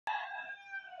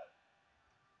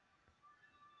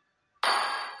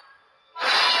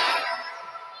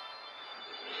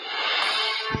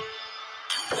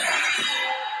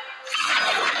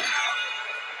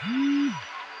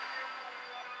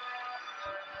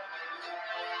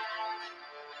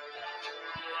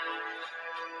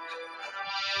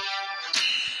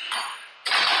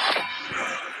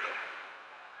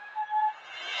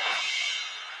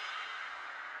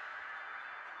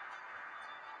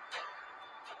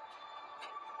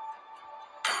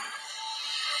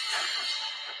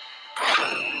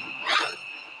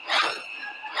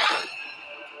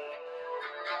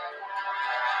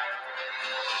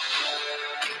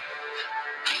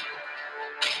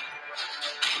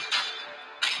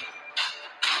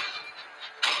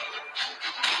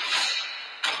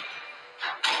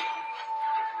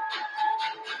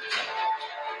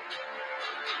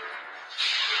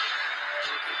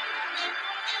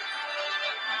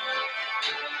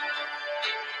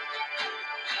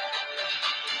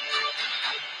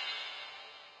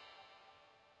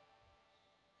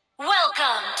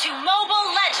Welcome to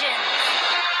Mobile Legends!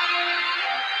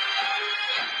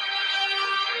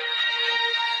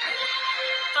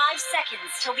 5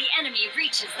 seconds till the enemy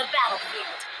reaches the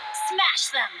battlefield. Smash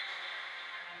them!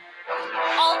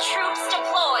 All troops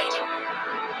deployed!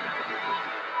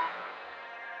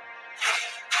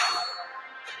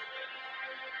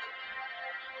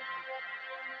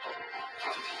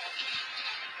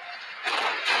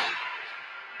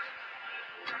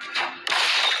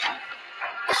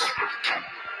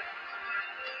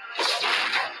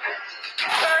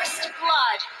 First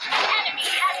blood. Enemy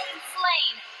has been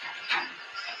slain.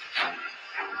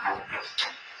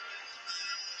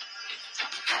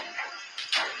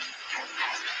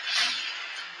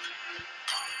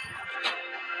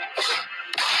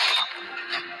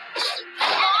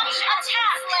 Launch attack.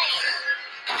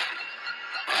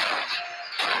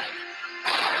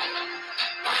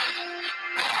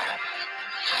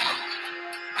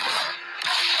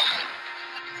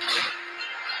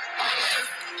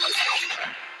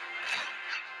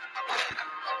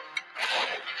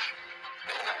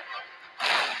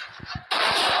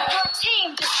 Your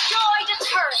team destroyed a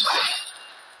turret.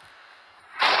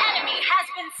 Enemy has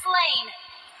been slain.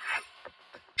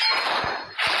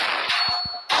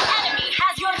 Enemy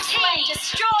has your team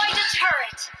destroyed a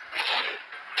turret.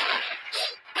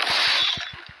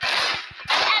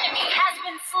 Enemy has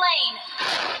been slain.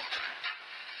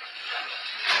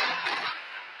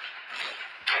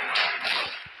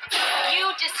 You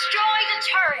destroyed a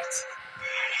turret.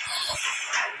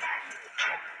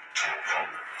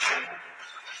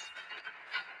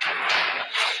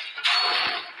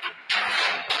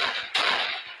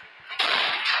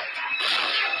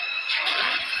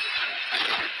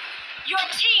 Your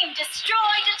team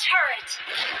destroyed a turret.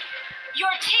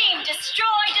 Your team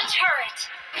destroyed a turret.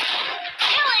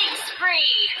 Killing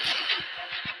spree.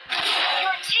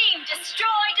 Your team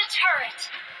destroyed a turret.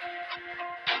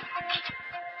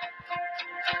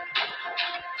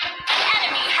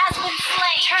 Enemy has been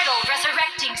slain. Turtle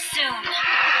resurrecting soon.